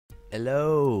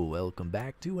Hello, welcome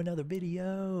back to another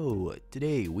video.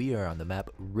 Today we are on the map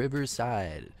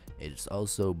Riverside. It's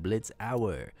also Blitz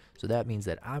Hour, so that means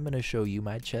that I'm going to show you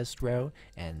my chest route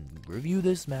and review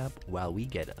this map while we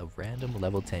get a random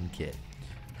level 10 kit.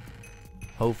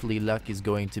 Hopefully luck is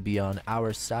going to be on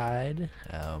our side.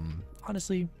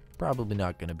 Honestly, probably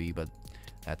not going to be, but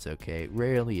that's okay.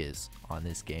 Rarely is on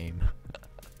this game.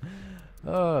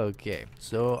 Okay,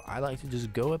 so I like to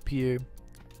just go up here,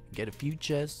 get a few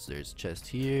chests. There's a chest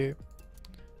here,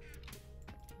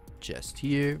 chest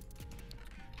here.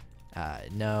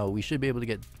 Now we should be able to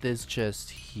get this chest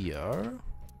here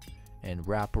and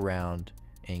wrap around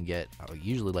and get, I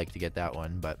usually like to get that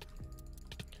one, but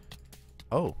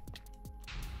oh,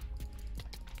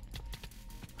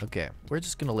 okay, we're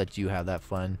just gonna let you have that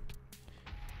fun.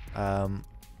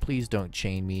 Please don't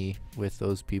chain me with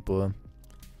those people.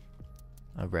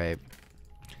 Alright,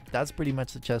 that's pretty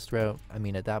much the chest route. I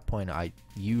mean, at that point I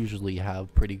usually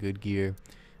have pretty good gear.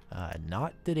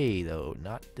 Not today though,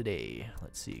 not today.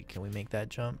 Let's see, can we make that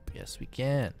jump? Yes we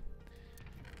can.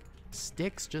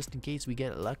 Sticks just in case we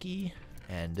get lucky,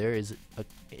 and there is a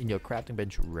crafting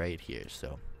bench right here,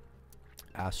 so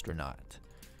astronaut.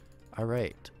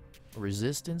 Alright,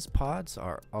 resistance pots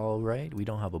are alright. We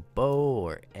don't have a bow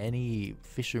or any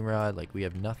fishing rod, like we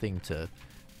have nothing to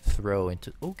throw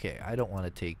into. Okay, I don't want to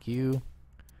take you.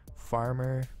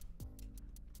 Farmer.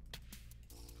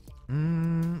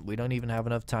 We don't even have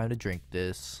enough time to drink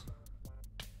this.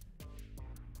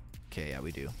 Okay, yeah,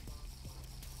 we do.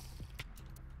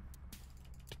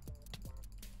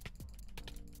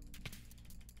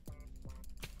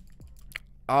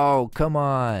 Oh, come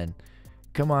on.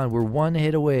 Come on, we're one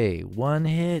hit away. One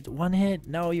hit.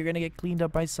 No, you're gonna get cleaned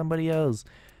up by somebody else.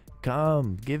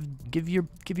 Come, give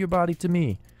your body to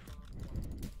me.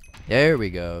 There we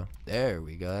go. There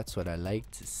we go. That's what I like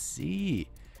to see.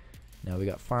 Now we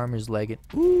got farmer's legged.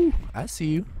 Ooh, I see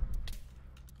you.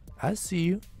 I see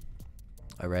you.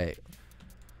 All right.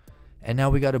 And now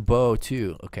we got a bow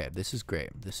too. Okay, this is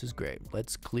great. This is great.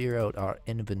 Let's clear out our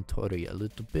inventory a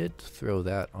little bit. Throw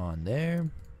that on there.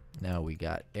 Now we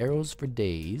got arrows for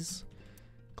days.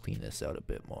 Clean this out a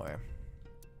bit more.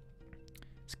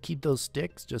 Let's keep those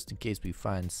sticks just in case we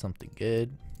find something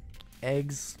good.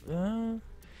 Eggs.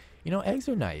 You know, eggs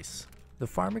are nice. The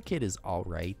farmer kit is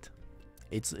alright.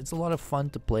 It's a lot of fun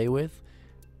to play with,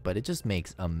 but it just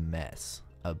makes a mess.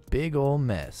 A big old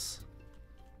mess.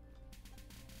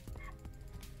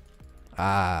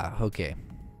 Ah, okay.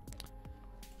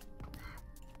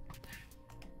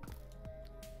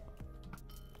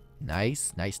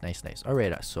 Nice.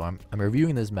 Alright, so I'm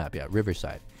reviewing this map. Yeah,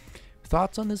 Riverside.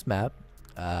 Thoughts on this map?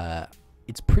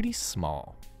 It's pretty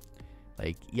small.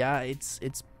 Like, yeah, it's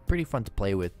pretty fun to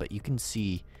play with, but you can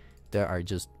see there are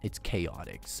just, it's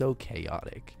chaotic, so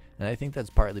chaotic, and I think that's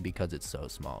partly because it's so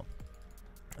small.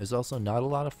 There's also not a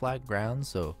lot of flat ground,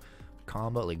 so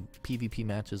combat, like PvP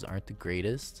matches, aren't the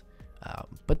greatest,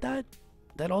 but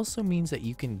that also means that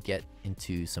you can get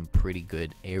into some pretty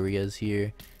good areas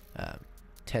here,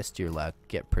 test your luck,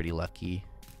 get pretty lucky.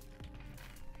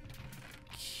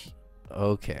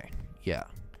 Okay, yeah.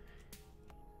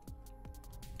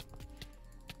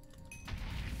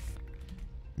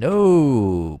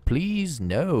 No, please,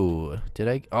 no. Did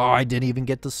I? Oh, I didn't even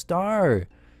get the star.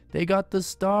 They got the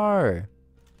star.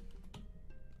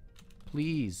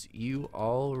 Please, you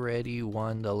already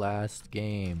won the last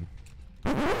game.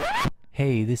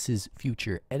 Hey, this is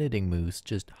future editing Moose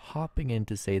just hopping in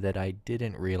to say that I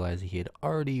didn't realize he had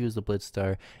already used the Blitz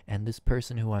Star, and this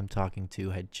person who I'm talking to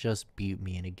had just beat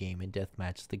me in a game in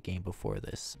Deathmatch the game before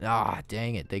this. Ah,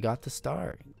 dang it. They got the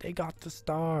star. They got the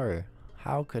star.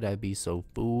 How could I be so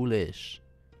foolish?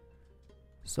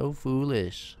 So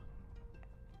foolish.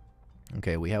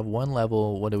 Okay, we have one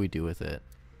level. What do we do with it?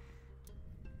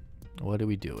 What do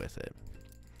we do with it?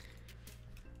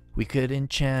 We could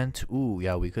enchant. Ooh,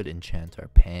 yeah, we could enchant our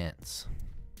pants.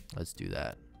 Let's do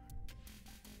that.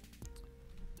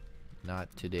 Not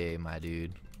today, my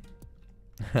dude.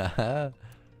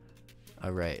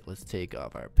 Alright, let's take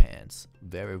off our pants.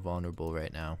 Very vulnerable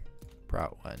right now.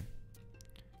 Prot 1.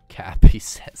 Cap, he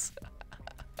says.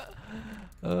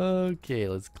 Okay,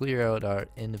 let's clear out our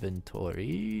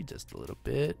inventory just a little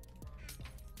bit.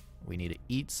 We need to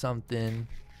eat something.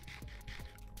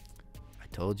 I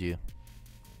told you.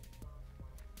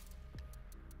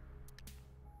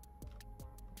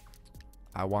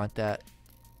 I want that.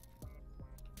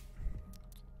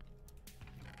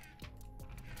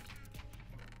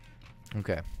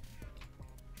 Okay.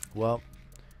 Well.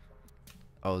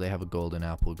 Oh, they have a golden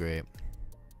apple. Great.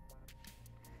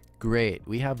 Great,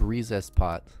 we have recess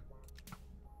pot.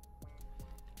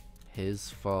 His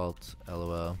fault,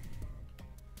 lol.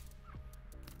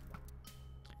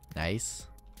 Nice.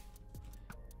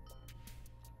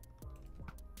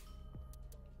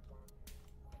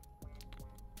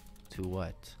 To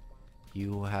what?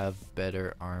 You have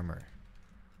better armor.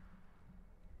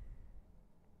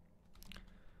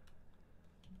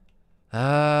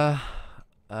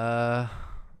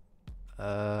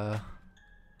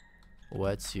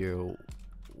 What's your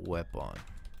weapon?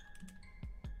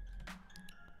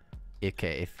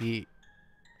 Okay, if he...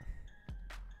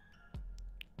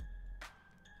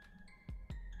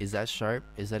 Is that sharp?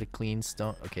 Is that a clean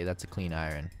stone? Okay, that's a clean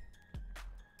iron.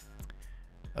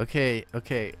 Okay,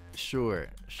 okay, sure,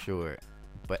 sure.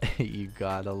 But you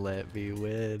gotta let me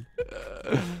win.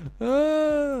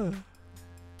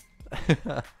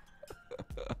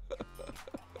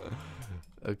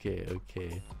 Okay,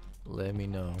 okay. Let me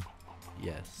know.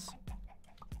 Yes.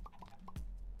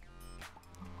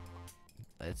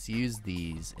 Let's use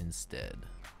these instead.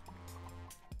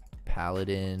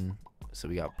 Paladin. So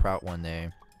we got Prot 1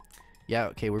 there. Yeah,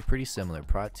 okay, we're pretty similar.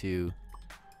 Prot 2.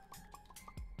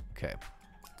 Okay.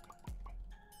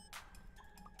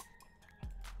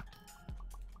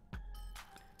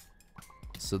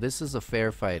 So this is a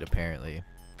fair fight, apparently.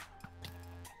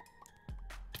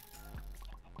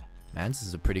 Man, this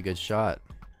is a pretty good shot.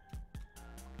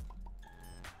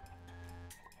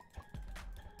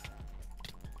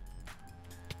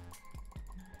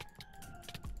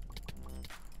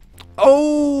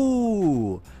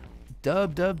 Oh!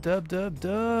 Dub, dub, dub, dub,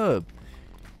 dub.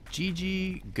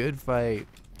 GG, good fight.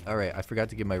 Alright, I forgot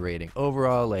to give my rating.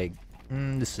 Overall, like,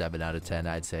 7 out of 10,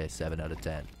 I'd say 7 out of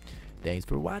 10. Thanks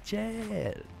for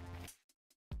watching.